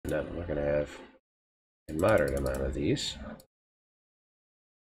we're going to have a moderate amount of these.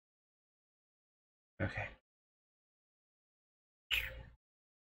 Okay.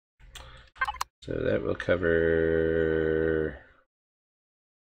 So that will cover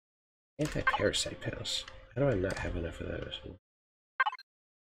anti-parasite pills. How do I not have enough of those?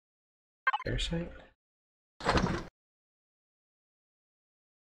 Parasite?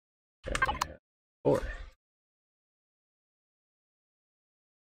 Okay, 4.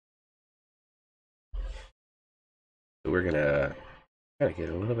 So we're gonna kind of get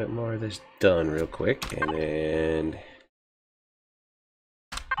a little bit more of this done real quick, and then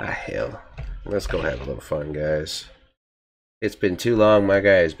hell, let's go have a little fun, guys. It's been too long. My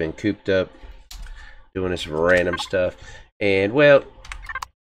guy has been cooped up doing this random stuff, and well,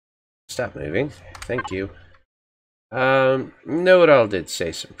 stop moving. Thank you. Know-it-all did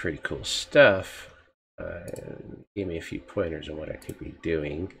say some pretty cool stuff. Gave me a few pointers on what I could be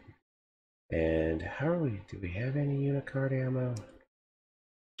doing. And how are we? Do we have any unicard ammo?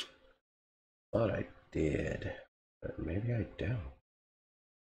 Thought I did, but maybe I don't.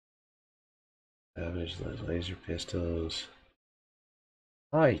 Salvage those laser pistols.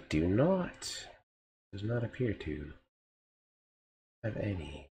 I do not. Does not appear to have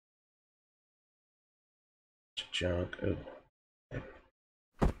any. Junk. Oh.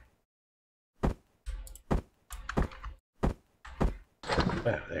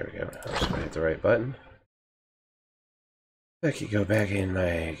 Oh, there we go. I just hit the right button. I could go back in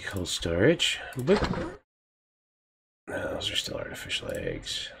my cold storage. Boop. No, those are still artificial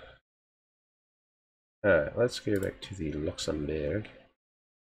eggs. Alright, let's go back to the Luxembourg.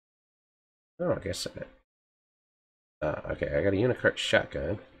 Oh, I guess okay, I got a Unicart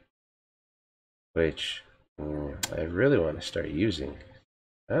shotgun, which I really want to start using.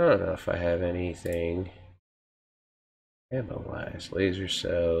 I don't know if I have anything ammo-wise. Laser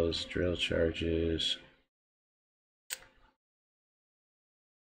cells, drill charges.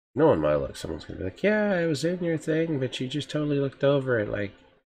 No one might look. Someone's gonna be like, "Yeah, I was in your thing, but you just totally looked over it like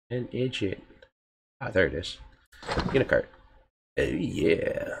an idiot." Ah, there it is. Unicart. Oh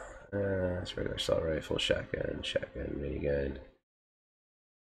yeah. That's regular assault rifle, shotgun, minigun.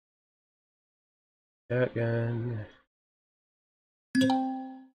 Shotgun.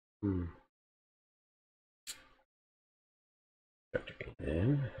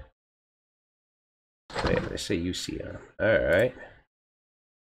 In. Yeah, they say UC on. Alright.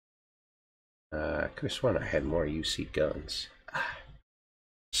 I could have sworn I had more UC guns.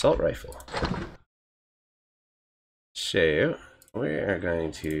 Assault rifle. So, we're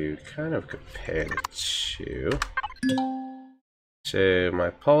going to kind of compare the two. So,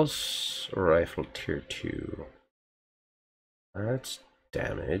 my pulse rifle tier 2. Its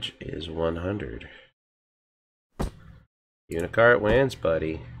damage is 100. Unicart wins,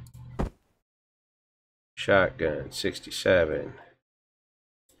 buddy. Shotgun, 67.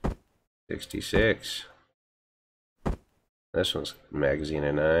 66. This one's magazine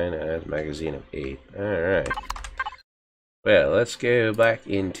of 9, that's magazine of 8. Alright. Well, let's go back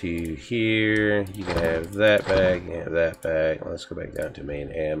into here. You can have that bag, you can have that bag. Let's go back down to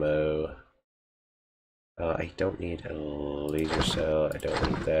main ammo. I don't need a laser cell, I don't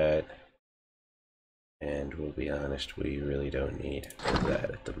need that. And we'll be honest, we really don't need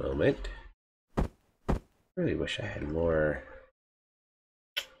that at the moment. Really wish I had more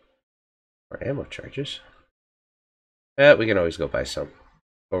ammo charges. We can always go buy some.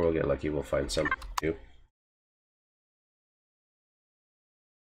 Or we'll get lucky, we'll find some too.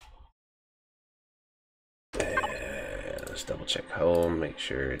 Let's double check home, make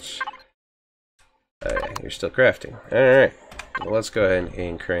sure it's... you're still crafting. Alright, well, let's go ahead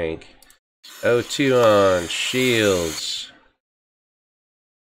and crank O2 on shields.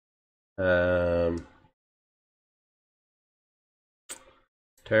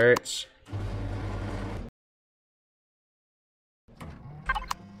 Turrets.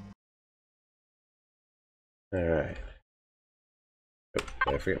 Alright. Oh,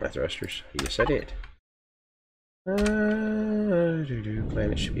 did I forget my thrusters? Yes, I did.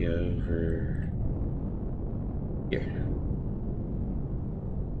 Planet should be over here.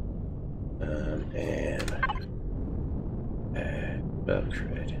 Bug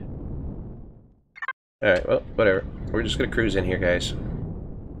cred. Alright, well, whatever. We're just gonna cruise in here, guys.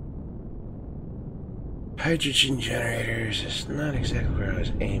 Hydrogen generators is not exactly where I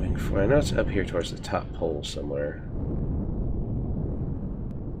was aiming for. I know it's up here towards the top pole somewhere.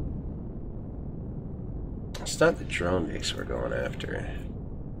 It's not the drone base we're going after.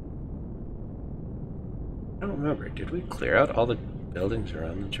 I don't remember. Did we clear out all the buildings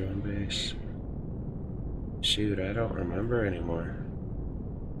around the drone base? Shoot, I don't remember anymore.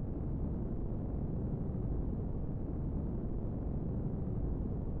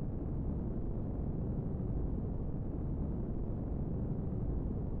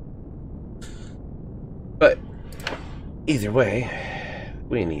 Either way,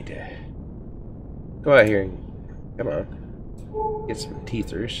 we need to go out here and, come on, get some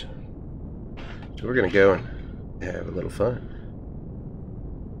teethers. So we're gonna go and have a little fun.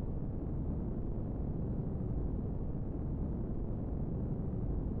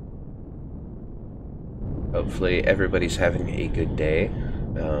 Hopefully everybody's having a good day.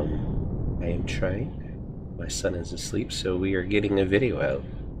 I am trying. My son is asleep, so we are getting a video out.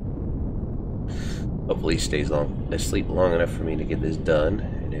 Hopefully he stays asleep long enough for me to get this done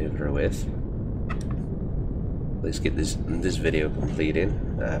and over with. Let's get this video completed.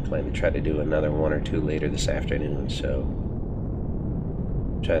 I plan to try to do another one or two later this afternoon, so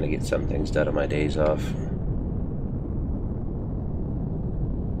I'm trying to get some things done on my days off.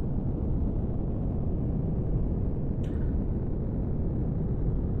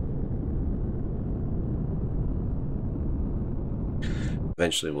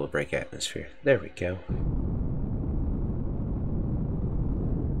 Eventually we'll break atmosphere. There we go.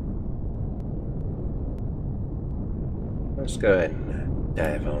 Let's go ahead and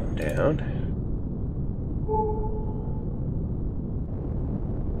dive on down.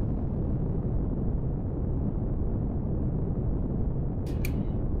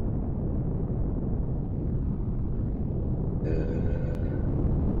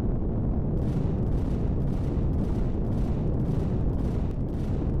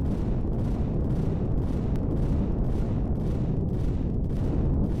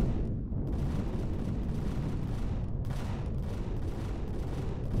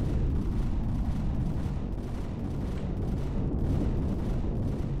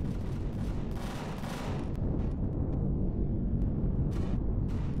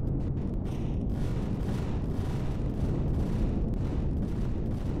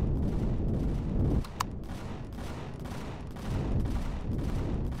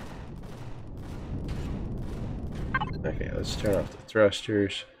 Okay, let's turn off the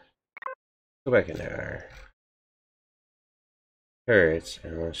thrusters. Go back into our turrets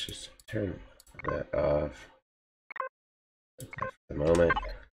and let's just turn that off for the moment.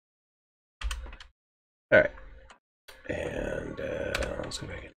 Alright. And let's go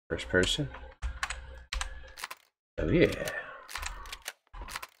back into first person. Oh yeah.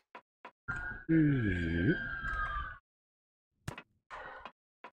 Ooh.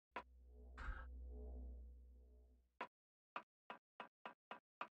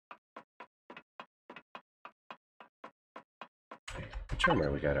 Which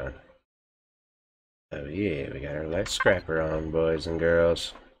armor we got on? Oh yeah, we got our light scrapper on, boys and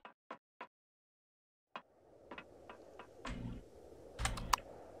girls.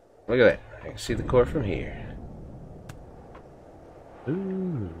 Look at that. I can see the core from here.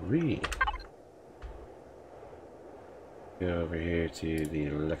 Ooh-wee. Go over here to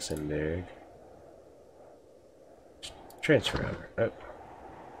the Luxembourg. Transfer over. Oh.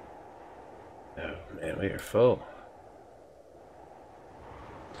 Oh man, we are full.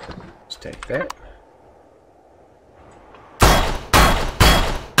 Let's take that.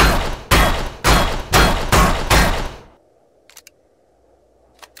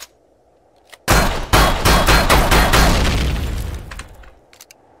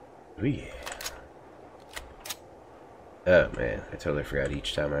 Oh yeah. Oh man, I totally forgot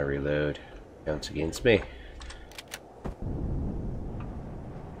each time I reload. Counts against me.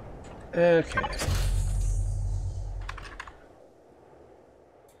 Okay.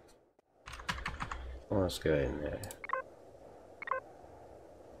 Well, let's go ahead and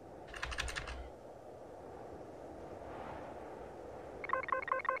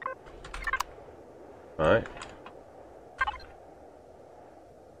alright.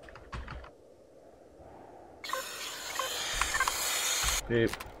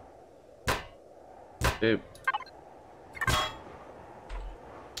 Boop. Boop.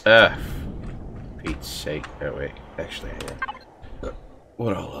 Ah. Pete's sake. Oh wait. Actually, hang on.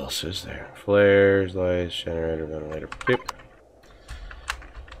 What all else is there? Flares, lights, generator, ventilator. Boop.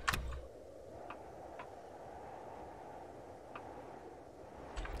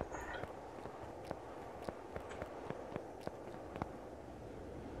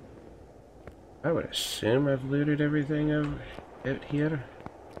 I would assume I've looted everything out here.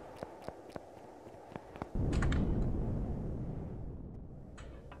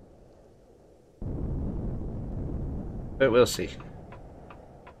 But we'll see.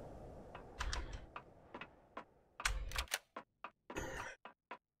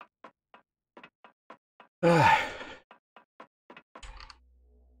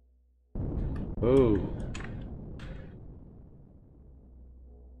 Oh.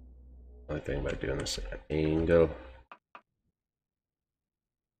 Only thing about doing this at an angle.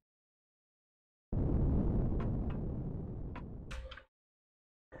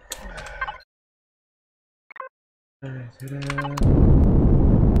 Alright, ta-da.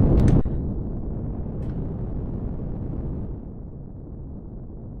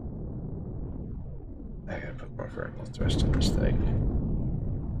 I gotta put more vertical thrust on this thing.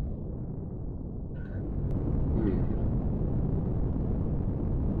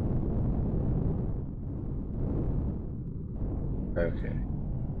 Okay.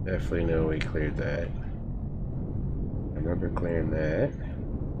 Definitely know we cleared that. I remember clearing that.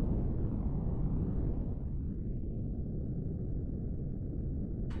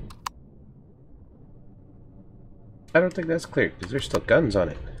 I don't think that's cleared because there's still guns on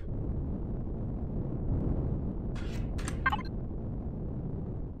it.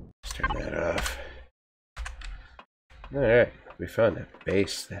 Let's turn that off. Alright, we found a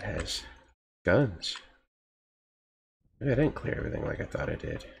base that has guns. Maybe I didn't clear everything like I thought I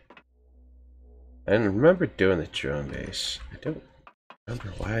did. I remember doing the drone base. I don't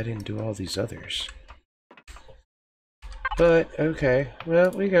remember why I didn't do all these others. But, okay.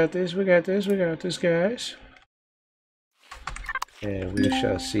 Well, we got this, we got this, we got this, guys. And we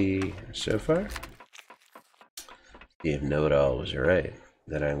shall see so far. If know-it-all was right,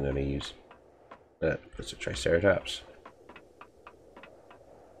 then I'm going to use... What's a Triceratops?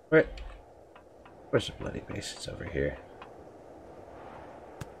 Wait. Where's the bloody base? It's over here.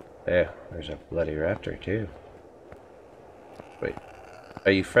 Yeah, there's a bloody raptor too. Wait,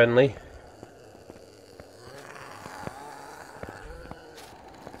 are you friendly?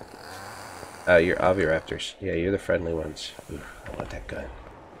 Oh, you're oviraptors. Yeah, you're the friendly ones. Ooh, I want that gun.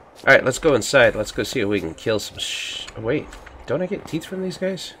 Alright, let's go inside. Let's go see if we can kill some oh, wait, don't I get teeth from these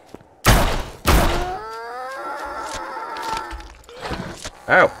guys?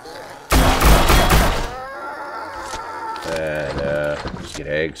 Ow! No, just get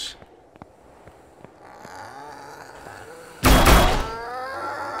eggs.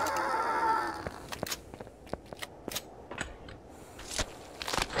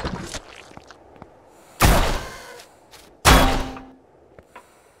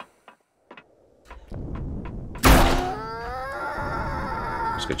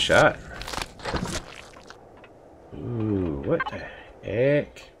 That's a good shot. Ooh, what the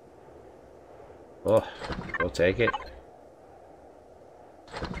heck? Oh, we'll take it.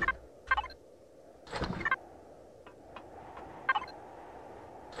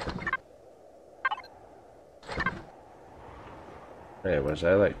 Hey, was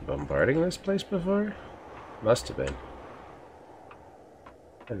I like bombarding this place before? Must have been.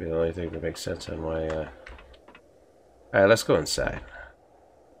 That'd be the only thing that makes sense on why, Alright, let's go inside.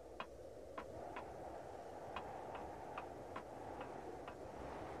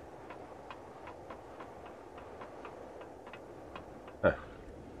 Huh.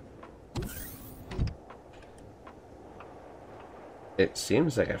 It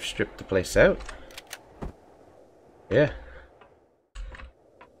seems like I've stripped the place out. Yeah.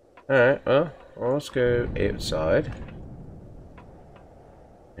 Alright, well, let's go outside.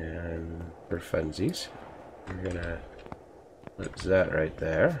 And for funsies, we're gonna put that right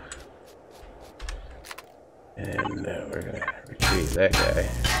there. And we're gonna retrieve that guy.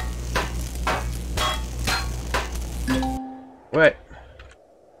 What?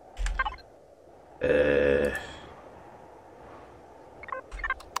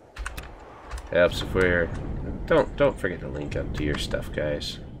 Helps if we're... Don't forget to link up to your stuff,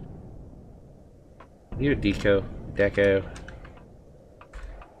 guys. You deco.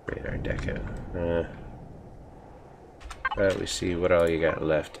 Radar deco. Let me see what all you got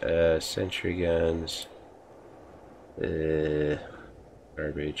left. Sentry guns.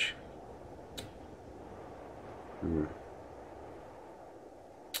 Garbage.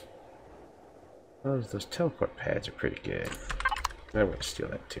 Those teleport pads are pretty good. I'm gonna steal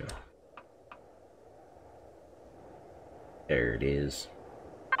that too. There it is.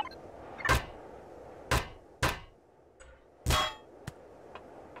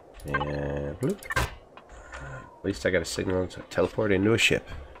 And bloop. At least I got a signal to teleport into a ship.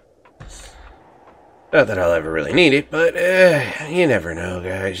 Not that I'll ever really need it, but you never know,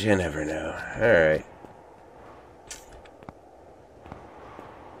 guys. You never know. Alright.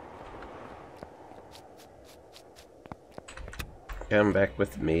 Come back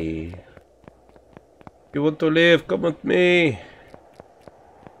with me. You want to live? Come with me.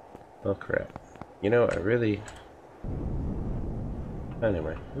 Oh crap. You know, I really...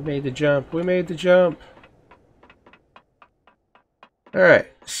 Anyway, we made the jump. We made the jump.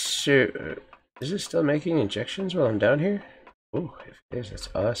 Alright, so... is it still making injections while I'm down here? Oh, if it is, that's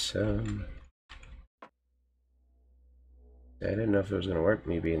awesome. I didn't know if it was going to work,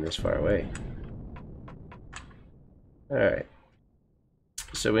 me being this far away. Alright.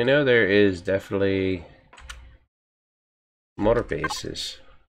 So we know there is definitely More bases.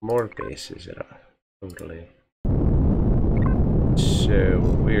 More bases. Totally. So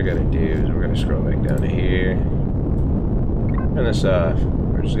what we're gonna do is we're gonna scroll back down to here. Turn this off.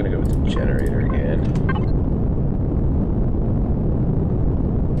 We're just gonna go with the generator again.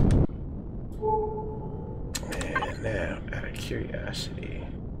 And now, out of curiosity.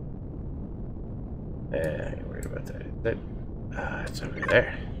 I ain't worried about that. It's over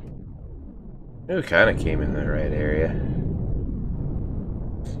there. We kind of came in the right area.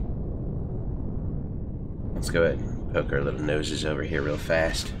 Let's go ahead and poke our little noses over here real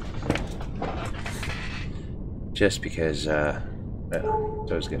fast. Just because, well,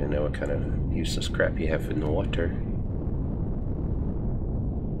 it's always good to know what kind of useless crap you have in the water.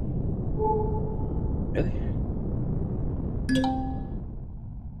 Really?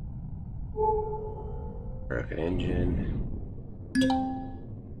 Broken engine.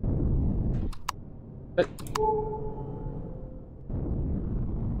 What?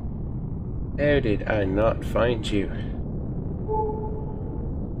 How did I not find you?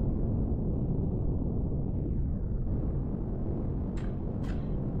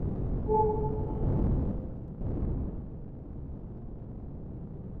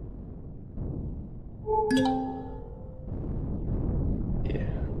 Yeah,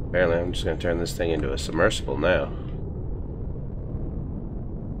 apparently I'm just going to turn this thing into a submersible now.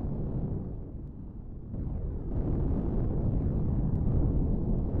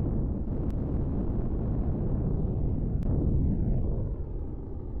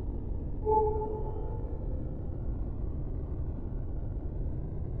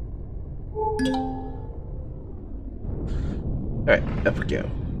 Alright, up we go.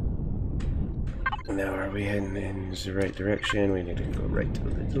 Now, are we heading in the right direction? We need to go right a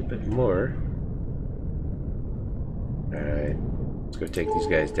little bit more. Alright, let's go take these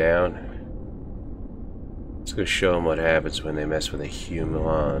guys down. Let's go show them what happens when they mess with a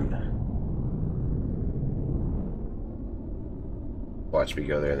human. Watch me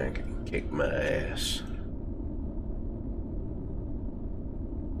go there and then kick my ass.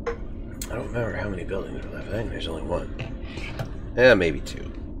 I don't remember how many buildings are left. I think there's only one. Yeah, maybe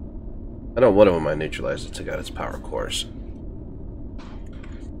two. I know one of them I neutralized. It took out its power cores.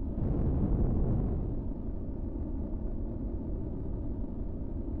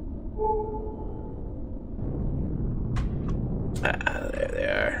 Ah, there they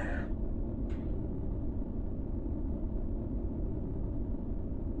are.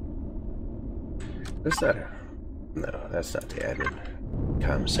 Is that a... No, that's not the admin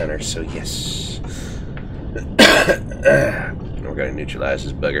comm center, so yes. We're gonna neutralize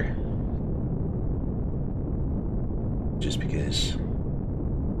this bugger. Just because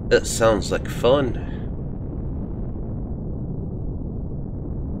it sounds like fun.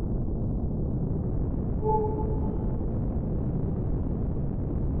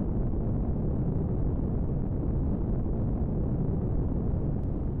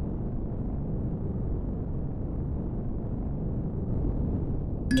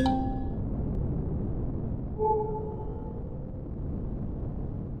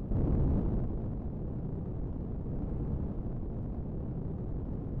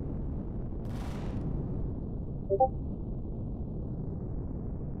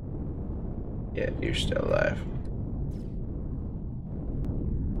 Yeah, you're still alive.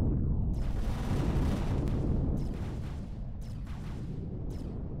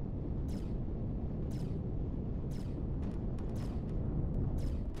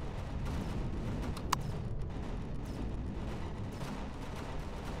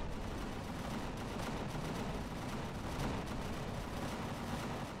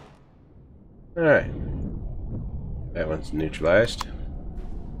 Alright. That one's neutralized.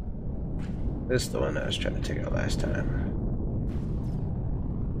 This is the one I was trying to take out last time.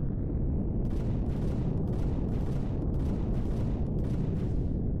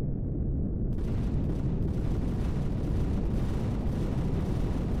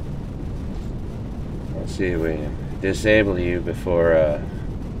 Let's see if we can disable you before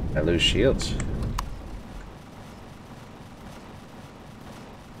I lose shields.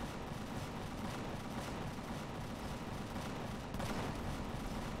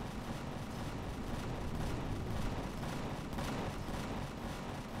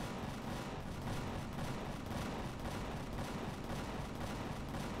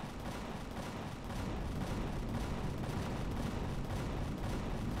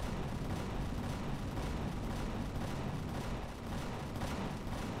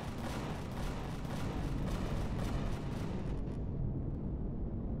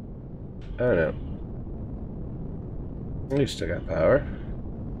 I don't know. We still got power.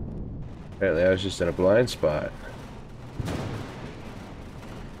 Apparently I was just in a blind spot.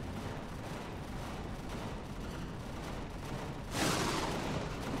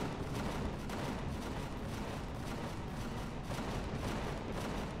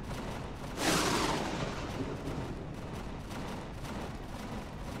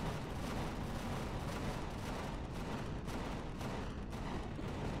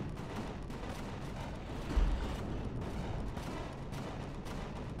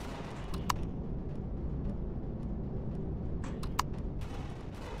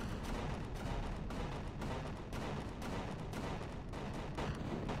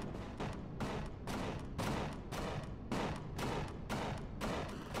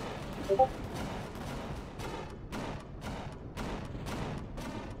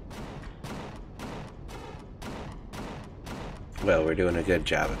 Well, we're doing a good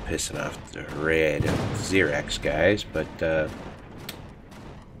job of pissing off the red Xerox guys, but,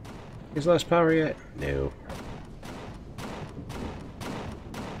 he's lost power yet? No.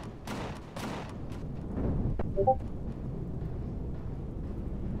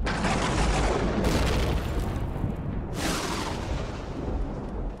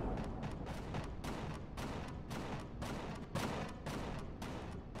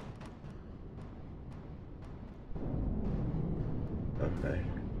 Okay.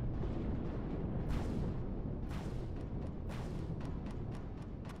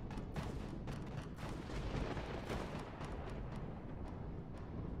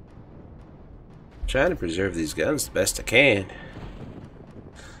 Trying to preserve these guns the best I can.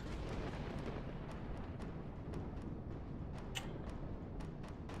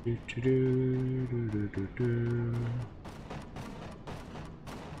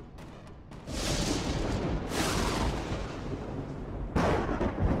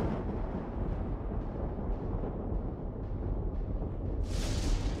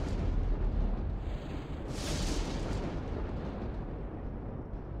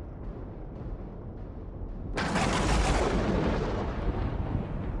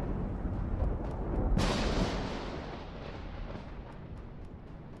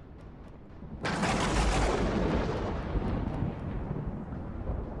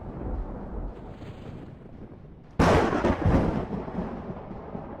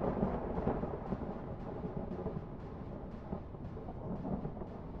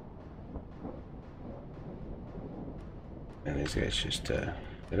 And these guys just,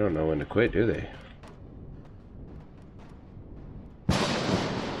 they don't know when to quit, do they?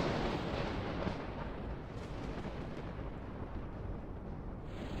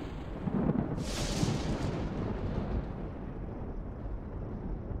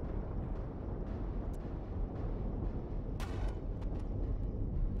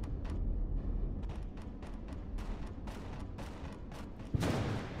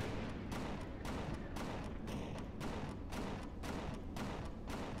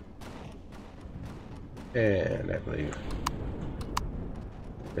 And I believe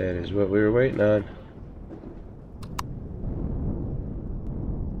that is what we were waiting on.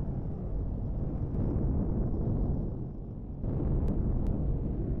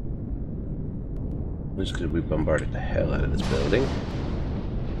 Just because we bombarded the hell out of this building.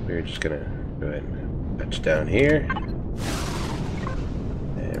 We're just gonna go ahead and touch down here.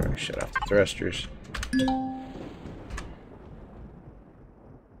 And we're gonna shut off the thrusters.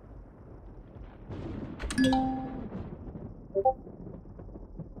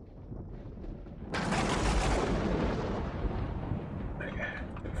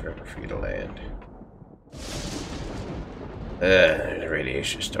 Forever for you to land. There's a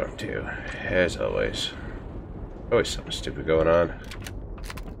radiation storm too, as always. Always something stupid going on.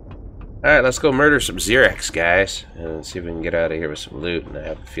 Alright, let's go murder some Xerox guys and see if we can get out of here with some loot. And I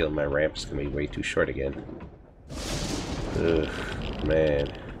have a feeling my ramp is gonna be way too short again. Ugh, man.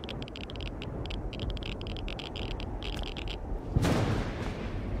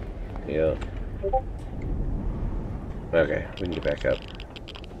 Yeah. Okay, we can get back up.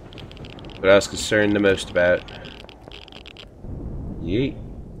 What I was concerned the most about. Yeet.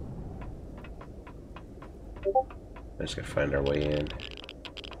 I just gotta find our way in.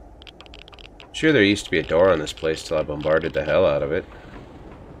 Sure, there used to be a door on this place till I bombarded the hell out of it.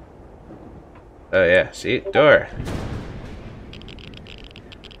 Oh yeah, see? Door!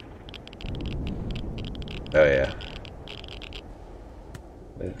 Oh yeah.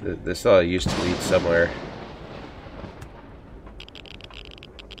 This all used to lead somewhere.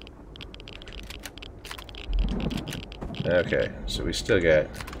 Okay, so we still got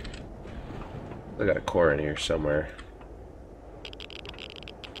a core in here somewhere.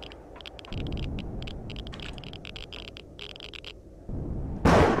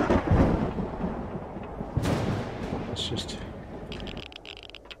 Let's just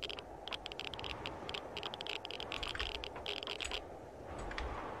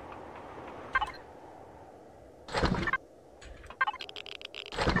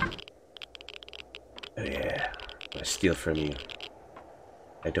oh yeah, I steal from you.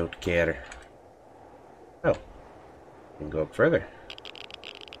 I don't care. Oh, we can go up further.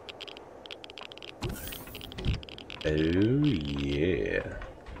 Oh yeah.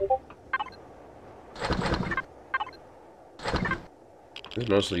 This is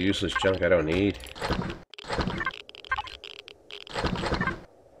mostly useless junk I don't need.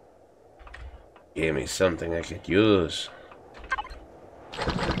 Give me something I could use.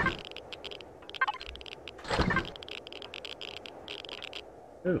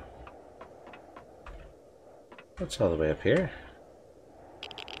 Ooh. What's all the way up here?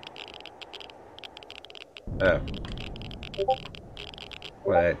 Oh.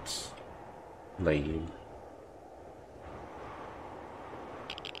 Well, that's lame.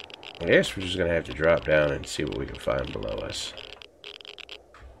 I guess we're just gonna have to drop down and see what we can find below us.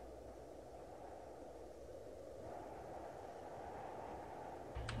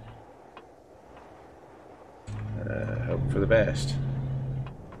 Hope for the best.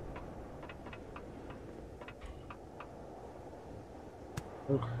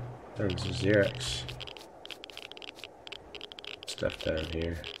 Oh, tons of Xerox stuff down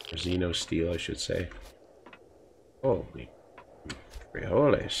here. Or Xeno steel, I should say. Holy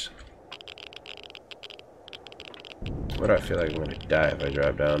frijoles. What do I feel like I'm gonna die if I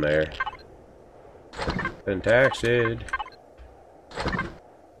drop down there? Been taxed. Yeah,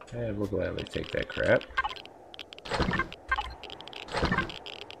 we'll gladly take that crap.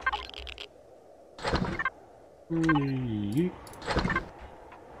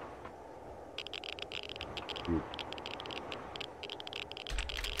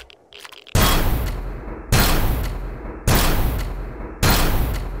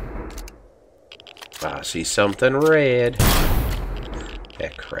 I see something red.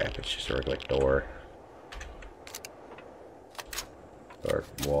 That crap, it's just a regular door. Or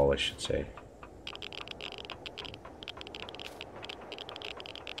wall, I should say.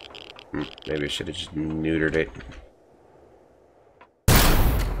 Maybe I should have just neutered it.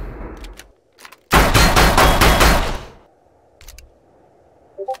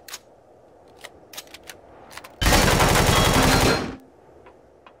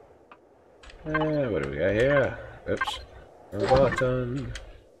 What do we got here? Oops. A button.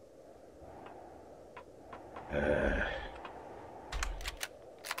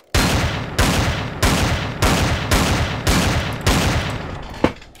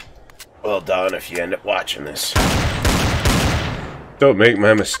 Well done if you end up watching this. Don't make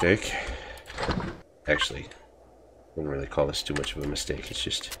my mistake. Actually, I wouldn't really call this too much of a mistake. It's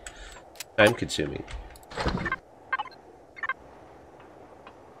just time consuming.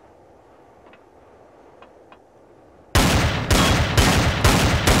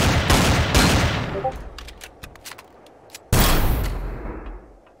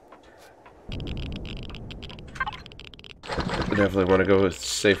 I definitely want to go with a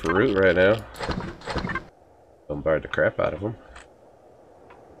safer route right now. Bombard the crap out of them.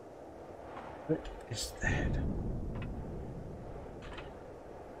 What is that?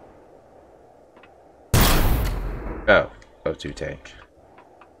 Oh, O2 tank.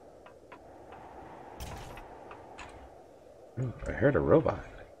 Ooh, I heard a robot.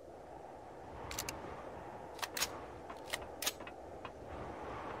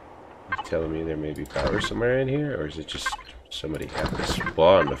 You telling me there may be power somewhere in here, or is it just somebody happened to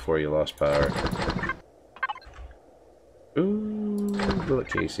spawn before you lost power? Ooh, bullet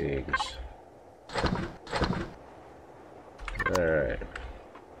casings. Alright.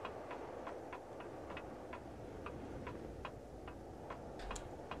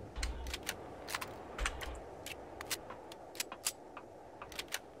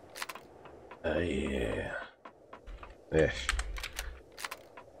 Oh yeah. Yeah.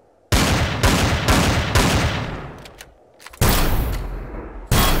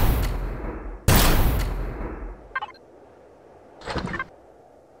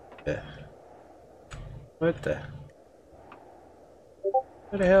 What the?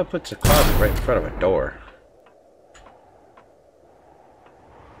 Who the hell puts a closet right in front of a door?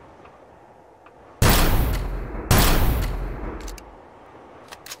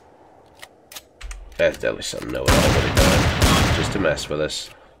 That's definitely something know-it-all would have done, just to mess with us.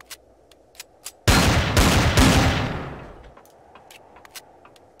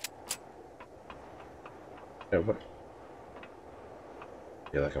 Oh, what? I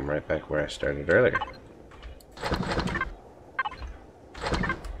feel like I'm right back where I started earlier.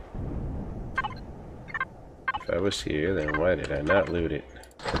 If I was here, then why did I not loot it?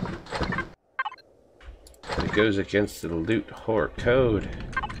 It goes against the loot whore code.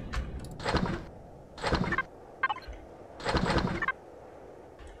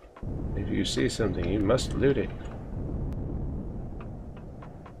 If you see something, you must loot it.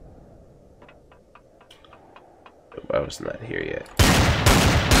 Oh, I was not here yet.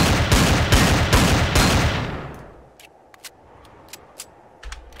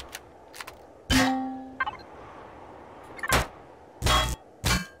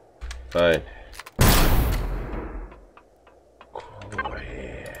 Fine. Oh,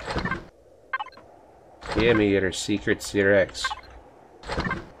 yeah. Give me your secret Xerox.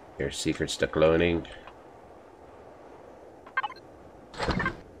 Your secrets to cloning.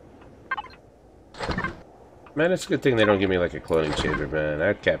 Man, it's a good thing they don't give me like a cloning chamber, man.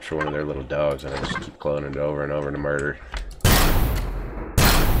 I'd capture one of their little dogs and I just keep cloning it over and over to murder.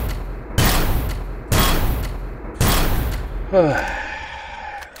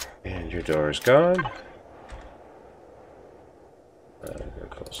 And your door is gone. Go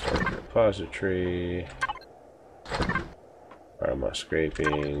close to repository. Arma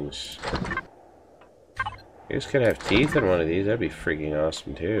scrapings. You guys could have teeth in one of these. That'd be freaking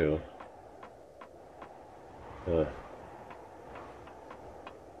awesome too.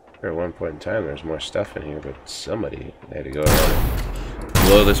 At one point in time, there's more stuff in here, but somebody had to go around and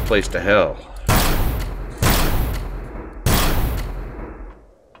blow this place to hell.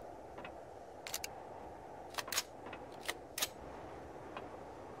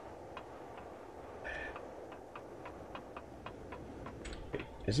 Wait,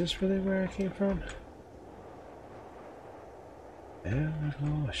 is this really where I came from? Oh my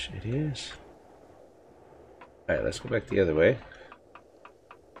gosh, it is. Alright, let's go back the other way.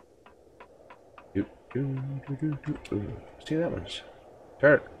 See, that one's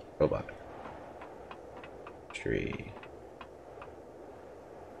turret robot tree.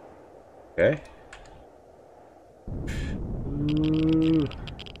 Okay. Ooh.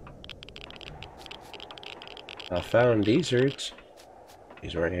 I found deserts.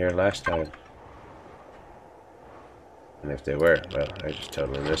 These weren't here last time. And if they were, well, I just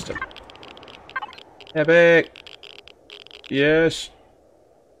totally missed them. Epic! Yes!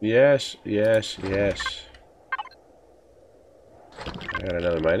 Yes, yes, yes. I got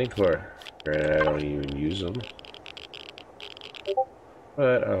another mining core. Granted, I don't even use them.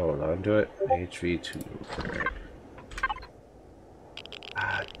 But I'll hold on to it. HV2. Right.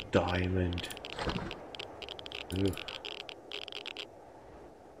 Ah, diamond. Ooh.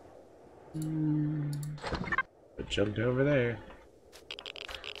 I jumped over there.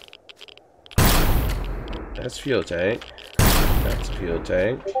 That's fuel tank. That's fuel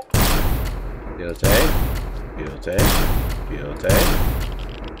tank. Fuel tank. Fuel tank. Fuel tank.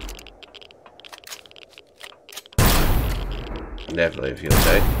 Definitely a fuel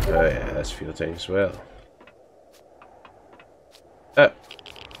tank. Oh yeah, that's fuel tank as well. Oh,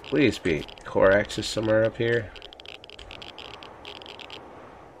 please be core axis somewhere up here.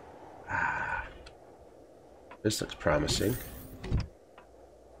 Ah, this looks promising.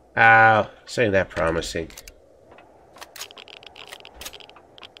 Ow, saying that promising.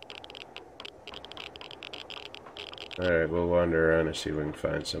 Alright, we'll wander around and see if we can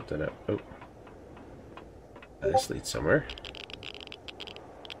find something up. Oh. This leads somewhere.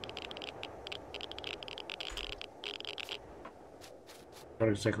 What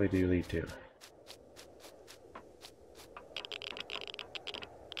exactly do you lead to?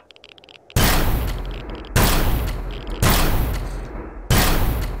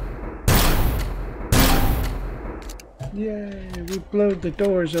 Yay, we blew the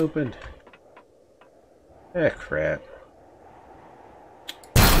doors open. Ah, crap.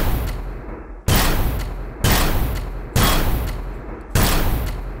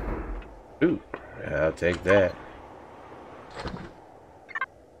 Ooh, I'll take that.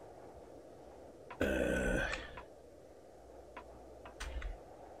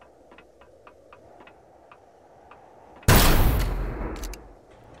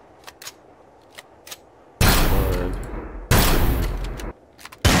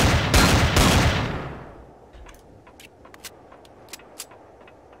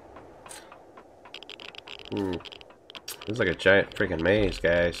 This is like a giant freaking maze,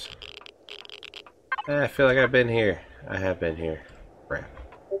 guys. I feel like I've been here. I have been here. Crap.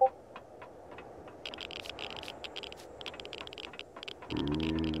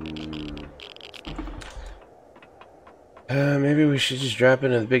 Maybe we should just drop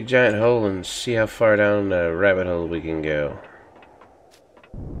into the big giant hole and see how far down the rabbit hole we can go.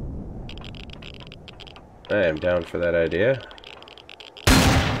 I am down for that idea.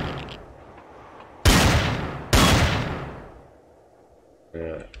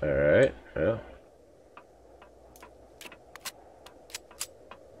 Alright, well.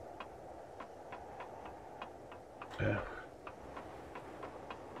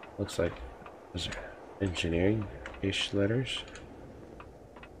 Looks like those are engineering-ish letters.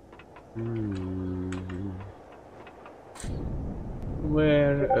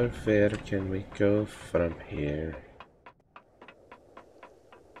 Where can we go from here?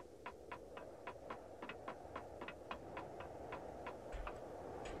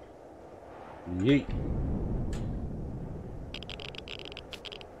 Yeet.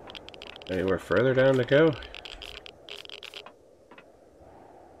 Anywhere further down to go?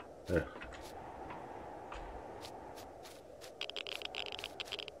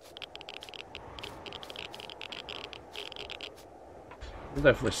 I'll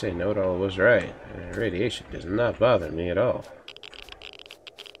definitely say Know-It-All was right. Radiation does not bother me at all.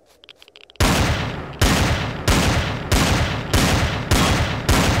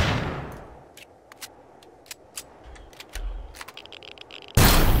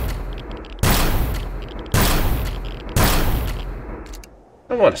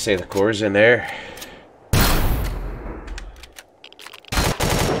 I want to say the core's in there.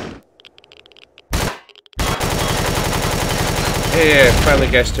 Yeah,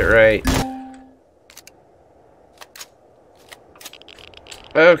 finally guessed it right.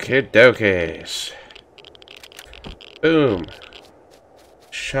 Okay, dokies. Boom.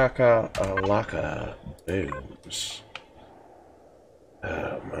 Shaka alaka booms.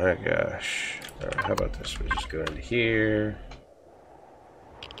 Oh my gosh. Alright, how about this? We just go into here.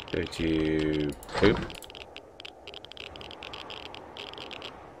 Go to poop.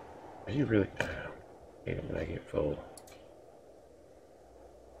 Are you really? I hate it when I get full.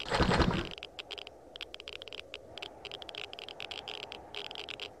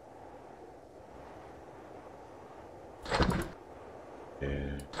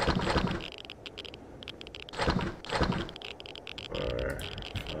 Yeah. 4,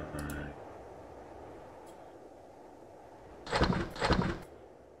 5.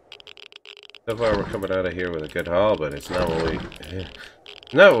 So far, we're coming out of here with a good haul, but it's not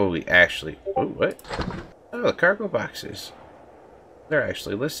what we actually. Oh, what? Oh, the cargo boxes. They're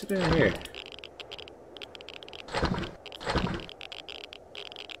actually listed in here.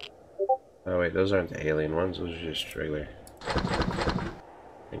 Oh wait, those aren't the alien ones. Those are just regular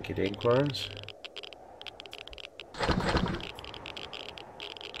rinky-dink ones.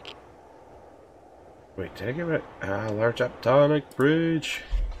 Wait, did I give it a large atomic bridge?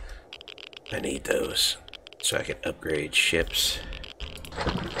 I need those so I can upgrade ships.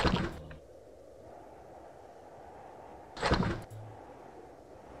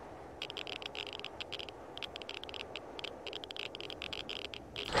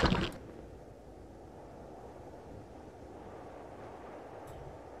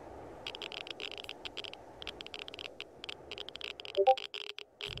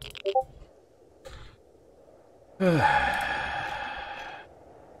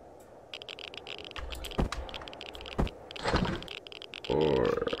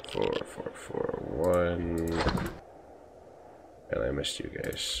 Four, 1. And I missed you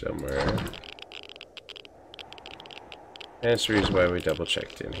guys somewhere. That's the reason why we double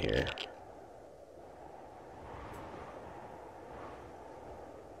checked in here.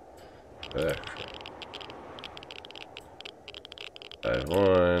 Uh, 5,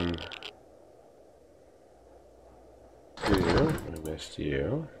 1. 2. I missed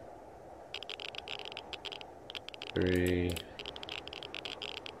you. 3.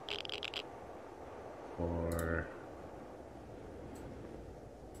 4.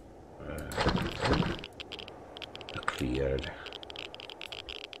 5. Cleared.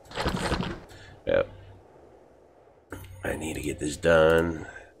 Yep. I need to get this done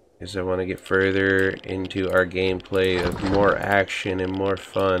because I want to get further into our gameplay of more action and more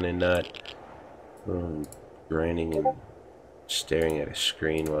fun and not grinding and staring at a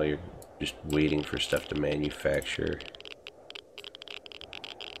screen while you're just waiting for stuff to manufacture.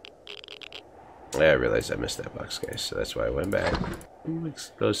 I realized I missed that box, guys, so that's why I went back. Ooh,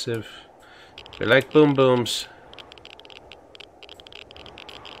 explosive. They're like boom booms.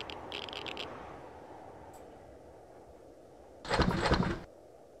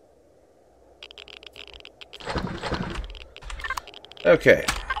 Okay,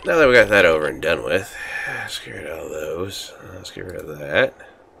 now that we got that over and done with, let's get rid of all those. Let's get rid of that.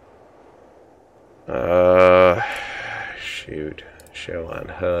 Shoot. Show on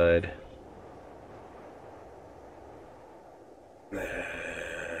HUD.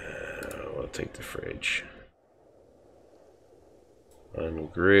 We'll take the fridge.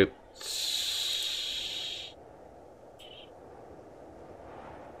 Ungroup.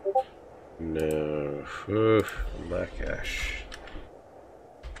 No. Oof, my gosh.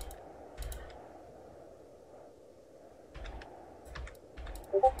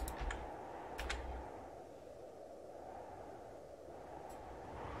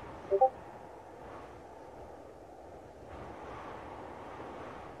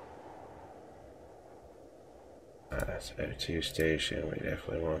 That's O2 station. We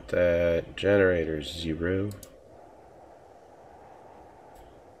definitely want that. Generator 0.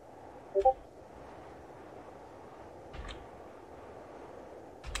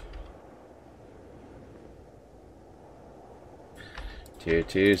 Tier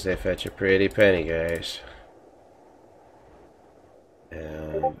 2s, they fetch a pretty penny, guys.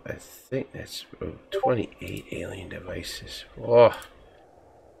 And I think that's 28 alien devices. Oh,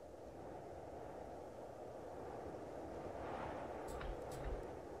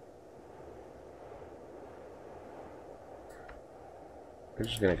 We're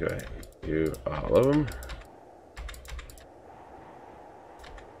just gonna go ahead and do all of them.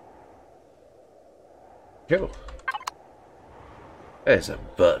 Go. That is a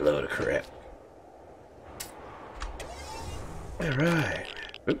buttload of crap. Alright.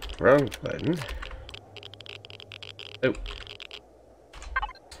 Oop, wrong button. Oh.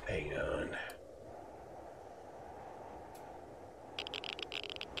 Hang on.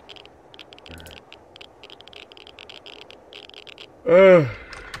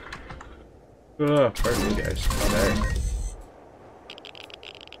 Oh, pardon me, guys. Sorry.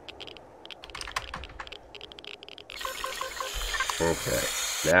 Okay,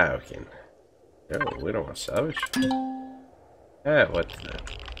 now we can. No, we don't want salvage. Ah, what the?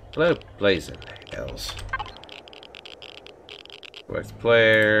 Hello, blazing hells. Go back to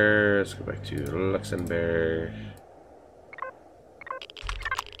players. Go back to Luxembourg.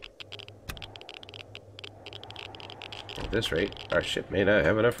 At this rate, our ship may not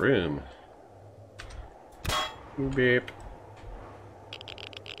have enough room. Beep.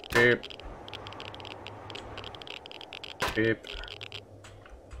 Beep. Beep.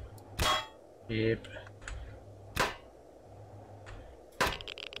 Beep.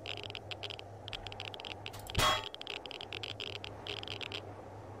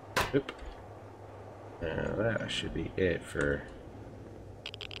 Oop. Now that should be it for.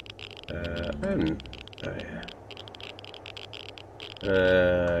 Oh yeah.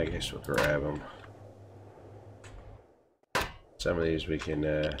 I guess we'll grab them. Some of these we can,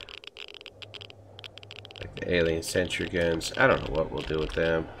 like the alien sentry guns. I don't know what we'll do with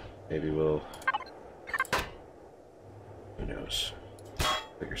them. Maybe we'll, who knows,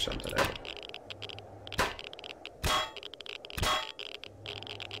 figure something out.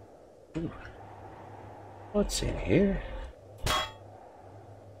 Ooh. What's in here?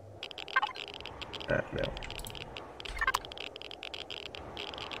 Ah, no.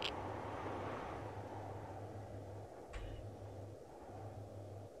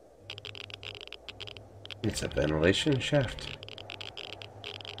 It's a ventilation shaft.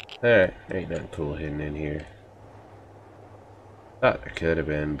 Alright, ain't nothing cool hidden in here. Thought there could have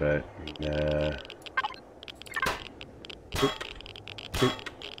been, but nah. Boop. Boop.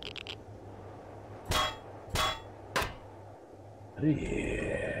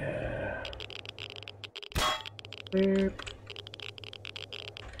 Yeah. Boop.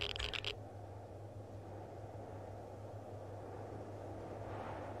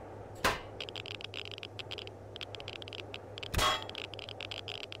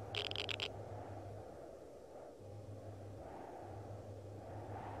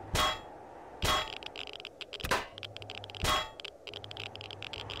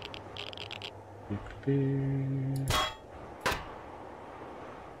 I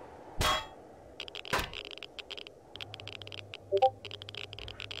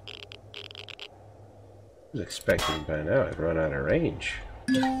was expecting by now I'd run out of range.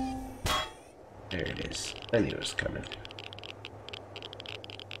 There it is. I knew it was coming.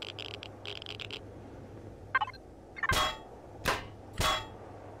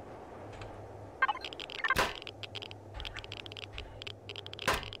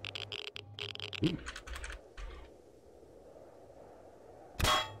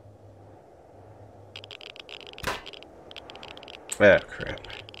 Ah, crap.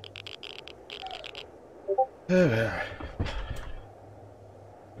 Oh, well.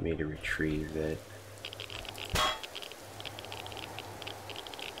 I need to retrieve that.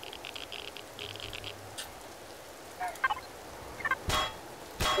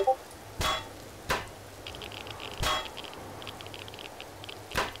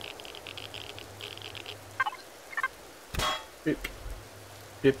 Beep.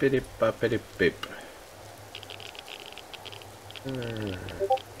 Bippity boppity beep. I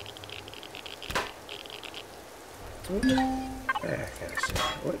gotta say,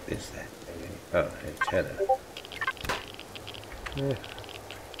 what is that? Oh, antenna. Yeah.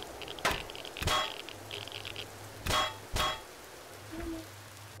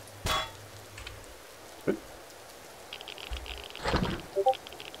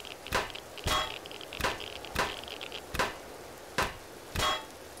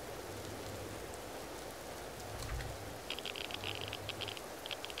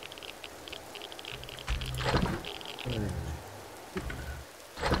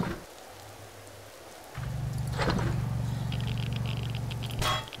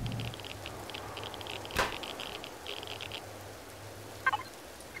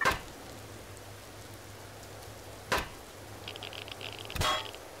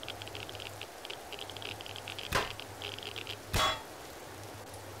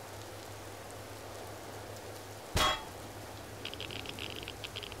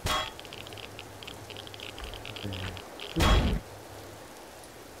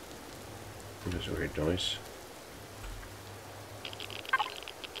 weird noise.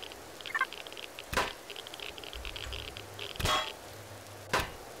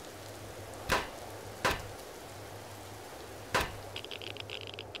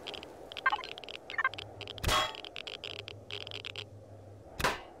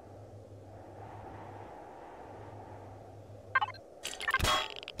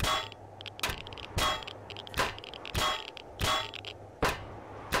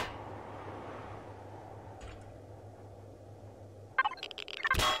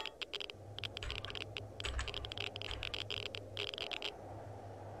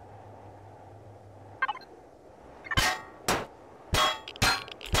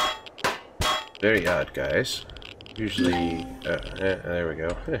 Very odd, guys. Usually, there we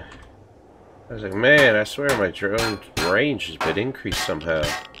go. I was like, man, I swear my drone range has been increased somehow.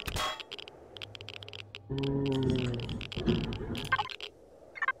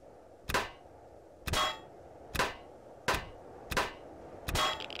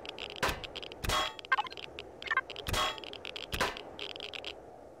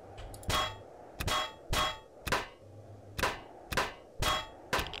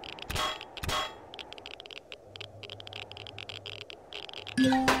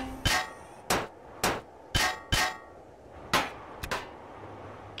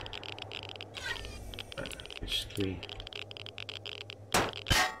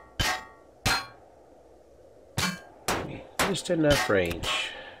 Just enough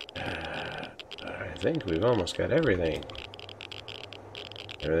range. I think we've almost got everything.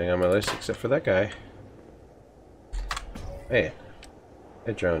 Everything on my list except for that guy. Man,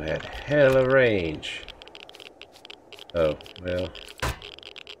 that drone had hella range. Oh, well.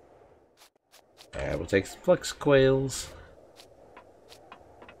 I will take some flux coils.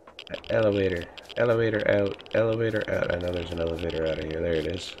 Elevator. Elevator out. Elevator out. I know there's an elevator out of here. There it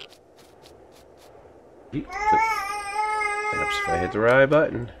is. Perhaps if I hit the right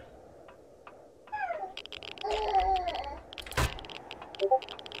button.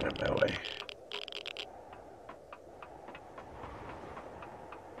 On my way.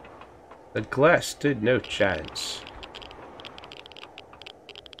 The glass stood no chance.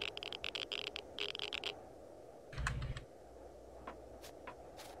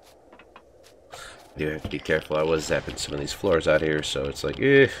 You have to be careful. I was zapping some of these floors out here, so it's like,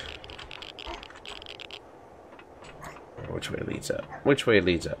 eh. Which way leads up? Which way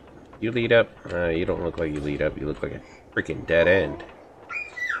leads up? You lead up? You don't look like you lead up. You look like a freaking dead end.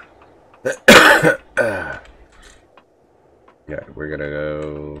 Yeah, we're gonna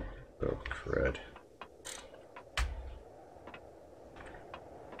go... Oh, crud.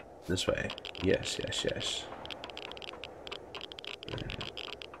 This way. Yes, yes, yes.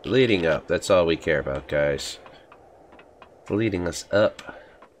 Leading up. That's all we care about, guys. Leading us up.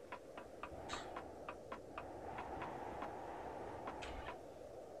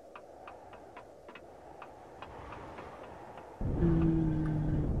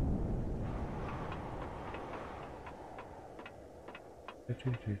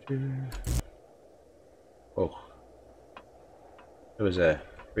 Oh. It was a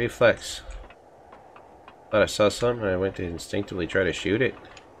reflex. Thought I saw something and I went to instinctively try to shoot it.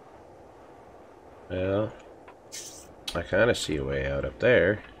 Well, I kind of see a way out up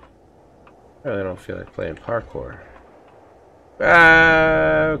there. I really don't feel like playing parkour.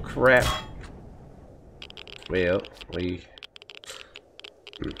 Oh, crap. Well, we...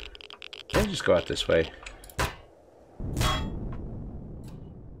 Can't just go out this way.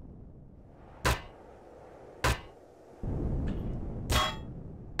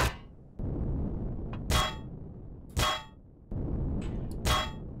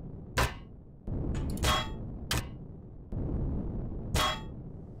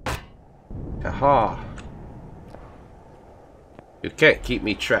 Haha. You can't keep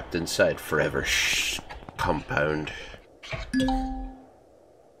me trapped inside forever, compound. I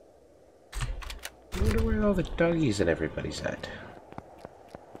wonder where all the doggies and everybody's at.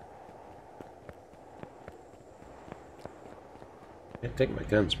 I think my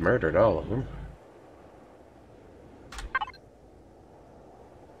gun's murdered all of them.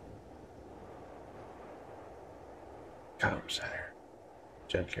 Comm center.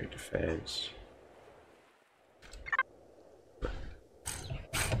 Junkyard defense.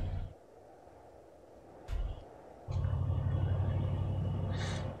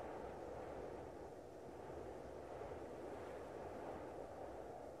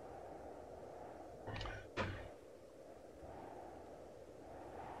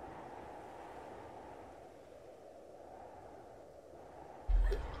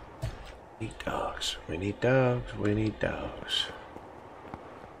 We need dogs. We need dogs. We need dogs.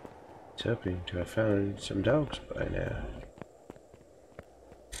 hoping to have found some dogs by now.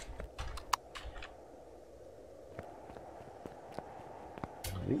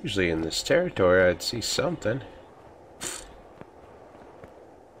 Usually in this territory I'd see something.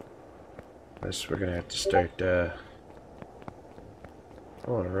 Unless we're gonna have to start going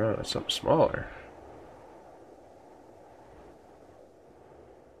around with something smaller.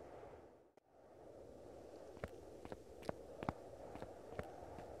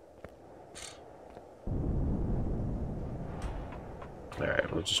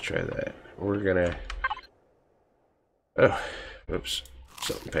 Alright, we'll just try that. We're gonna... Oh, oops.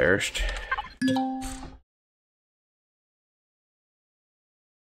 Something perished.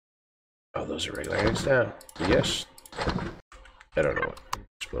 Oh, those are regular eggs now. Yes. I don't know what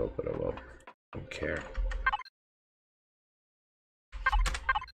smoke, but I won't. Don't care.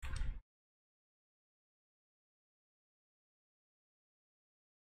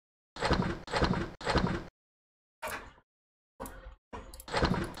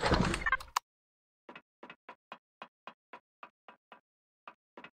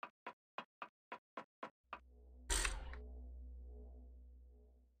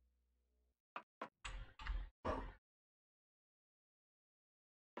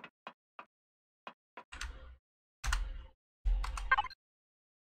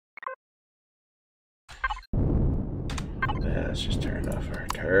 Let's just turn off our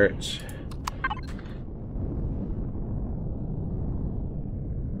turrets.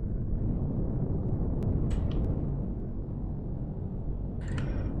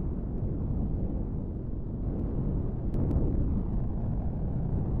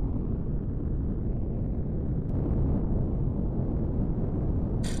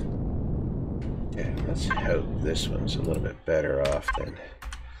 Okay, let's hope this one's a little bit better off than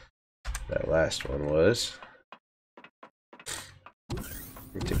that last one was.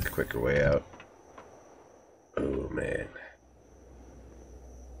 Let me take the quicker way out. Oh man.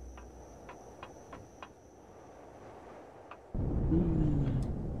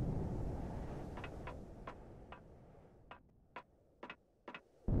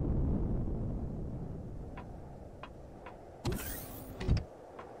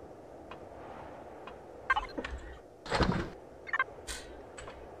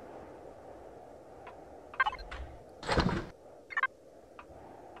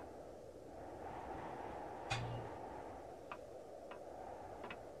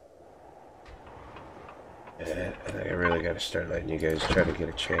 I think I really got to start letting you guys try to get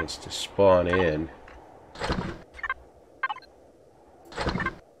a chance to spawn in.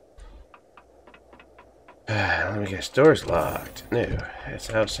 Let me guess, door's locked. No, it's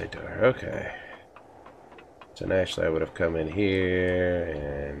the outside door. Okay. So naturally I would have come in here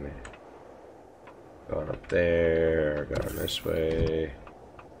and gone up there, or gone this way.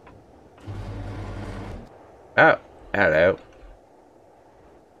 Oh, hello.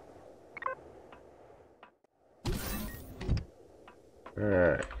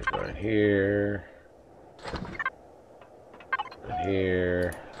 Alright, we're going here. And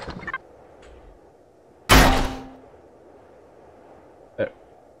here. Oh.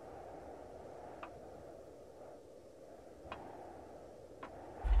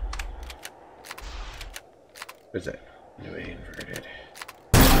 What's that? New inverted.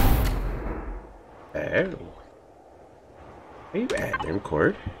 Oh. Are you admin,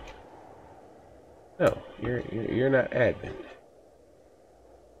 Cord? No, you're not admin.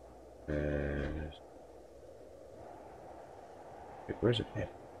 Where's it?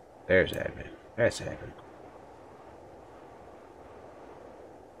 There's admin. That's admin.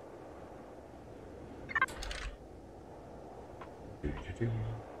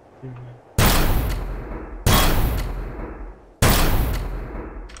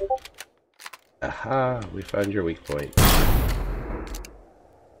 Aha, we found your weak point.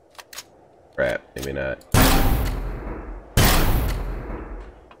 Crap, maybe not.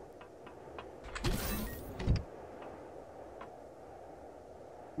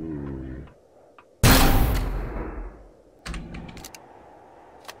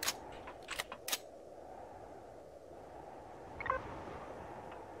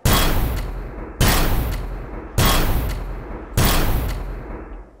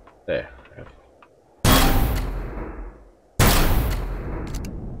 There.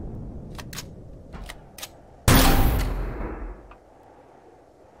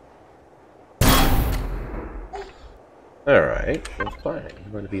 Alright, well fine.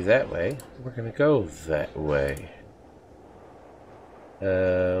 We're going to be that way. We're going to go that way.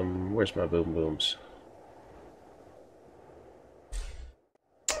 Where's my boom booms?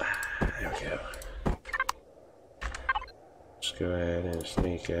 There we go. Just go ahead and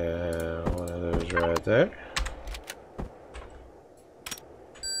sneak out one of those right there.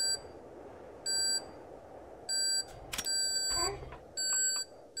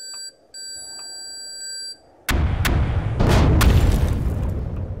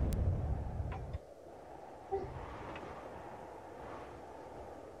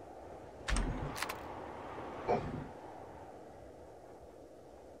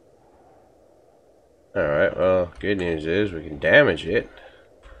 Alright, well, good news is we can damage it.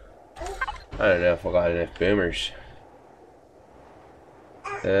 I don't know if I got enough boomers.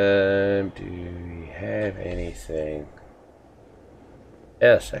 Do we have anything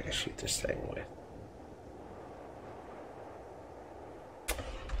else I can shoot this thing with?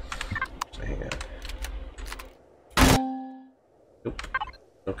 So hang on. Nope.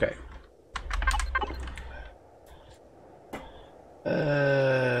 Okay.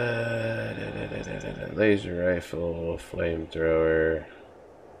 Laser rifle, flamethrower.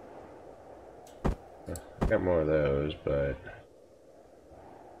 I got more of those, but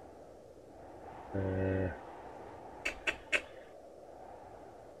I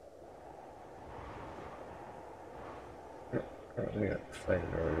don't think that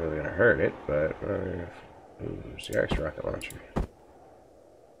flamethrower is really gonna hurt it, but ooh, CRX rocket launcher.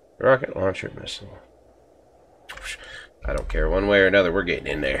 Rocket launcher missile. I don't care one way or another, we're getting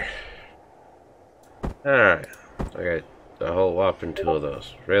in there. Alright, I got the whole whopping 2 of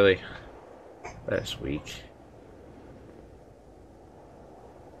those. Really? That's weak.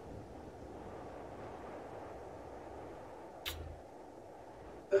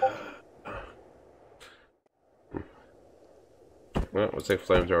 Well, let's take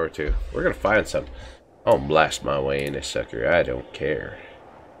flamethrower too. We're gonna find some. I'll blast my way in this sucker. I don't care.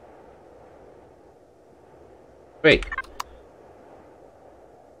 Wait.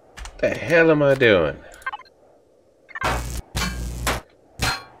 What the hell am I doing?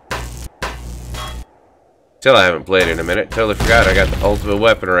 Still I haven't played in a minute. Totally forgot I got the ultimate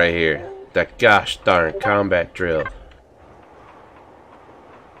weapon right here. That gosh darn combat drill.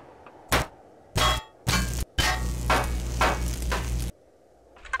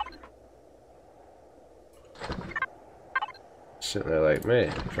 Sitting there like, man,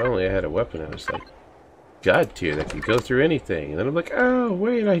 if only I had a weapon that was like God tier that could go through anything. And then I'm like, oh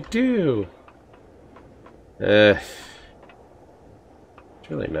wait, I do. It's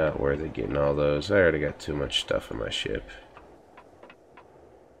really not worth it getting all those. I already got too much stuff on my ship.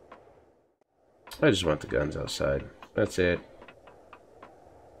 I just want the guns outside. That's it.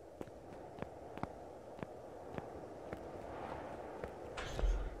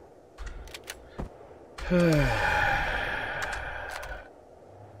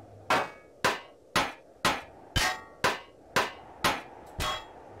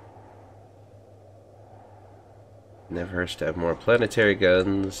 Never hurts to have more planetary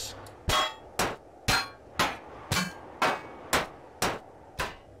guns.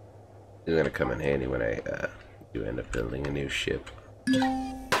 It's gonna come in handy when I do end up building a new ship.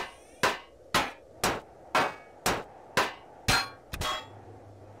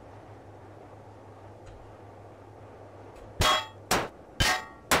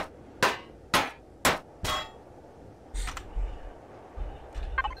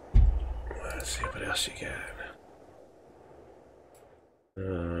 Let's see what else you got.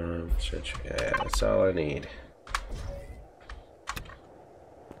 Yeah, that's all I need.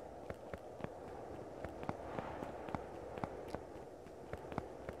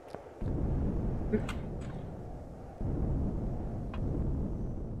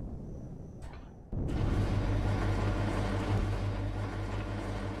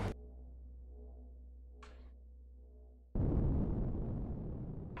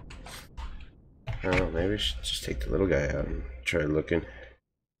 Oh, maybe I should just take the little guy out and try looking.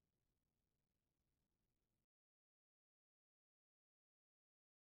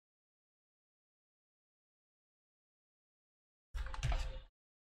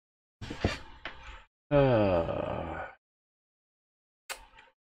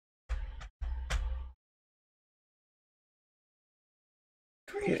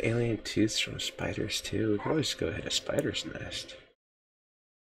 Can we get alien tooths from spiders too? We can always go hit a spider's nest.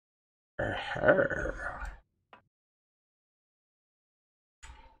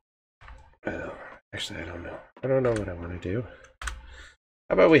 Well, actually, I don't know. I don't know what I want to do. How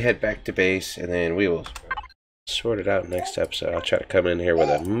about we head back to base and then we will sort it out next episode. I'll try to come in here with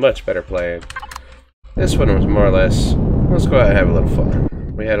a much better plan. This one was more or less, let's go out and have a little fun.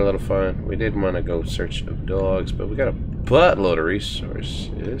 We had a little fun. We did want to go search of dogs, but we got a buttload of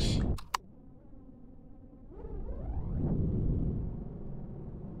resources.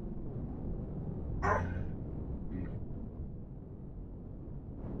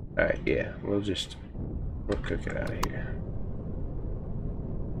 Alright, yeah, we'll cook it out of here.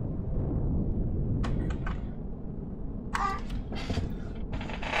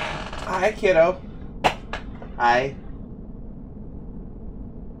 Hi, kiddo. Hi.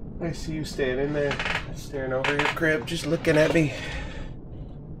 I see you standing there, staring over your crib, just looking at me.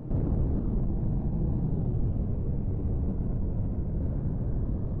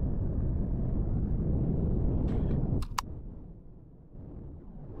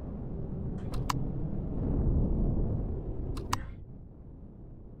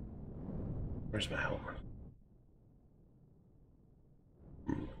 Where's my homework?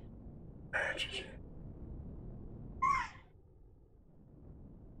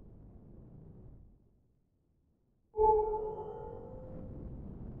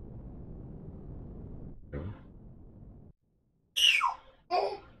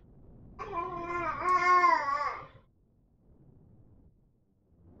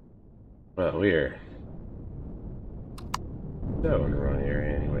 Well, we're so in the wrong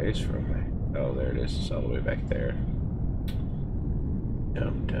area anyways from my... Oh, there it is. It's all the way back there.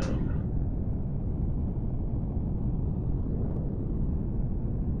 Dumb dumb.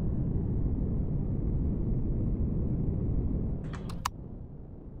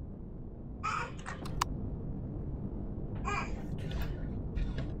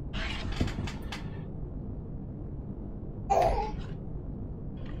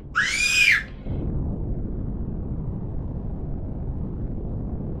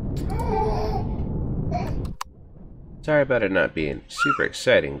 Sorry about it not being super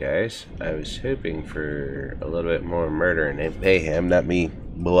exciting, guys. I was hoping for a little bit more murder and mayhem. Not me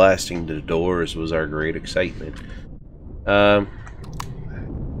blasting the doors was our great excitement. I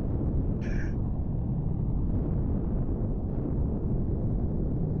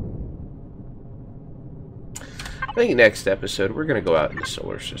think next episode we're gonna go out in the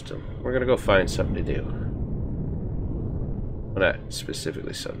solar system. We're gonna go find something to do. Well, not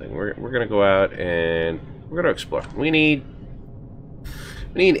specifically something. We're gonna go out and we're gonna explore. We need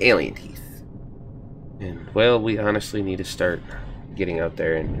alien teeth. And well, we honestly need to start getting out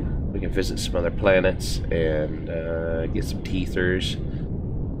there and we can visit some other planets and get some teethers.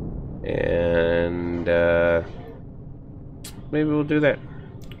 And maybe we'll do that.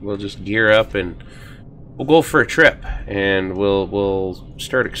 We'll just gear up and we'll go for a trip and we'll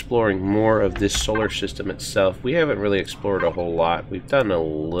start exploring more of this solar system itself. We haven't really explored a whole lot. We've done a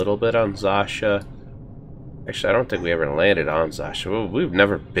little bit on Zasha. Actually, I don't think we ever landed on Zasha. We've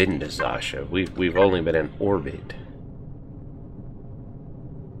never been to Zasha. We've only been in orbit.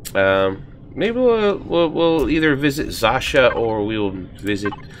 Maybe we'll either visit Zasha or we will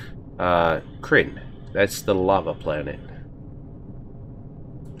visit Kryn. That's the lava planet.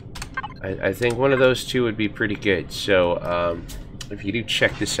 I think one of those two would be pretty good. So if you do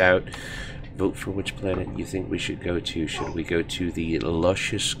check this out, vote for which planet you think we should go to. Should we go to the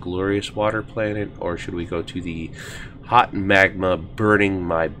luscious, glorious water planet, or should we go to the hot magma burning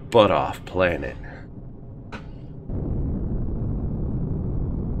my butt off planet?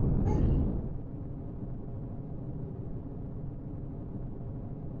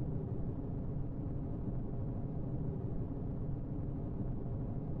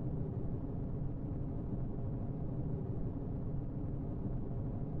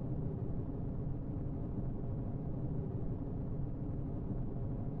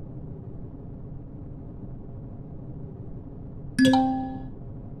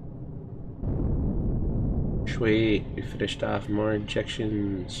 Sweet, we finished off more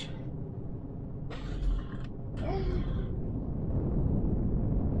injections.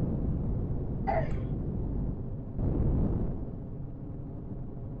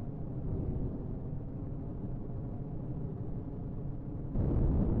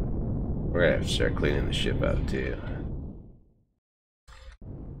 We're gonna have to start cleaning the ship out too.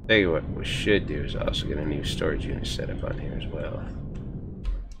 Tell you what we should do is also get a new storage unit set up on here as well.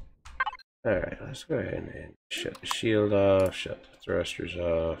 Alright, let's go ahead and shut the shield off, shut the thrusters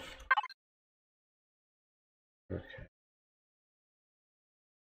off. Okay.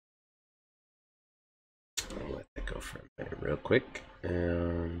 I'll let that go for a minute real quick.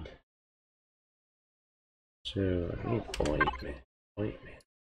 And so I need ointment.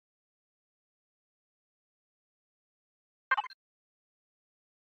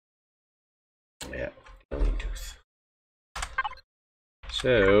 Yeah, alien tooth.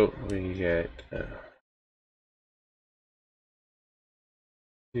 So we get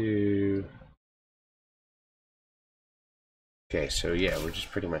 2. Okay, so yeah, we're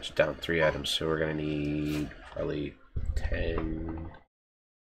just pretty much down 3 items, so we're gonna need probably 10,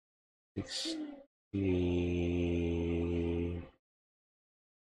 16,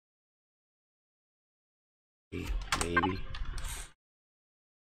 maybe.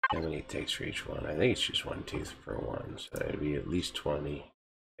 How many it takes for each one? I think it's just 1 tooth per one, so it'd be at least 20.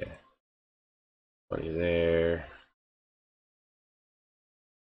 Yeah. 20 there.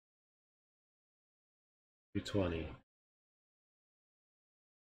 220.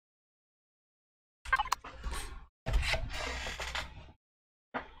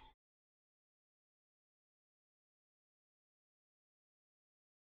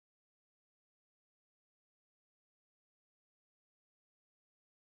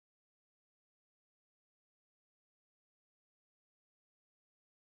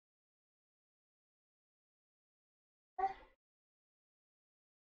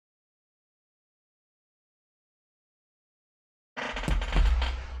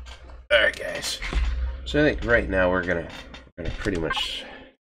 Alright guys. So I think right now we're gonna pretty much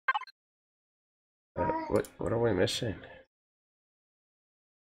what are we missing?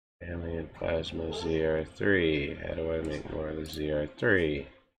 Alien plasma ZR3. How do I make more of the ZR3?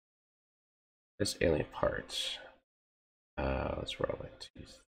 That's alien parts. Let's roll my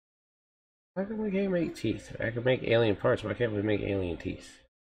teeth. Why can't we make teeth? I can make alien parts. Why can't we make alien teeth?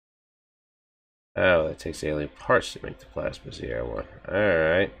 Oh, that takes alien parts to make the plasma ZR1.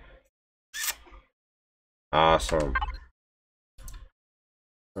 Alright. Awesome.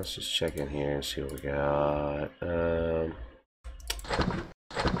 Let's just check in here and see what we got.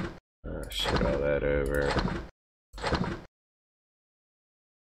 Shit all that over.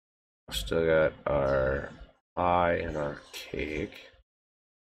 Still got our pie and our cake.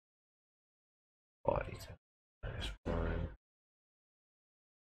 Body minus 1.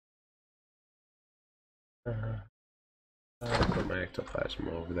 I'll put my ectoplasm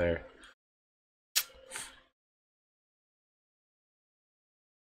over there.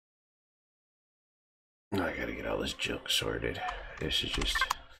 I gotta get all this junk sorted. This is just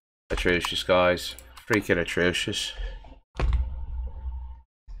atrocious, guys. Freaking atrocious.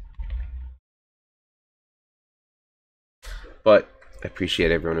 But I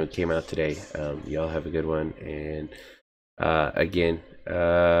appreciate everyone who came out today. Y'all have a good one. And again,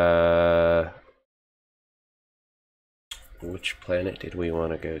 which planet did we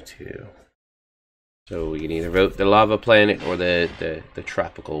want to go to? So we can either vote the lava planet or the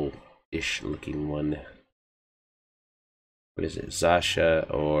tropical-ish looking one. What is it?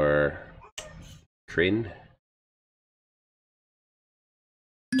 Zasha or Kryn?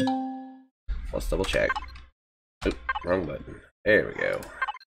 Let's double check. Oh, wrong button. There we go.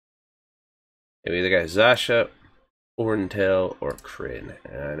 We either got Zasha, Orntel, or Kryn.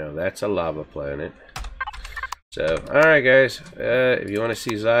 I know that's a lava planet. So, alright guys. If you want to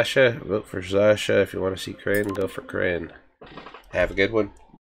see Zasha, vote for Zasha. If you want to see Kryn, go for Kryn. Have a good one.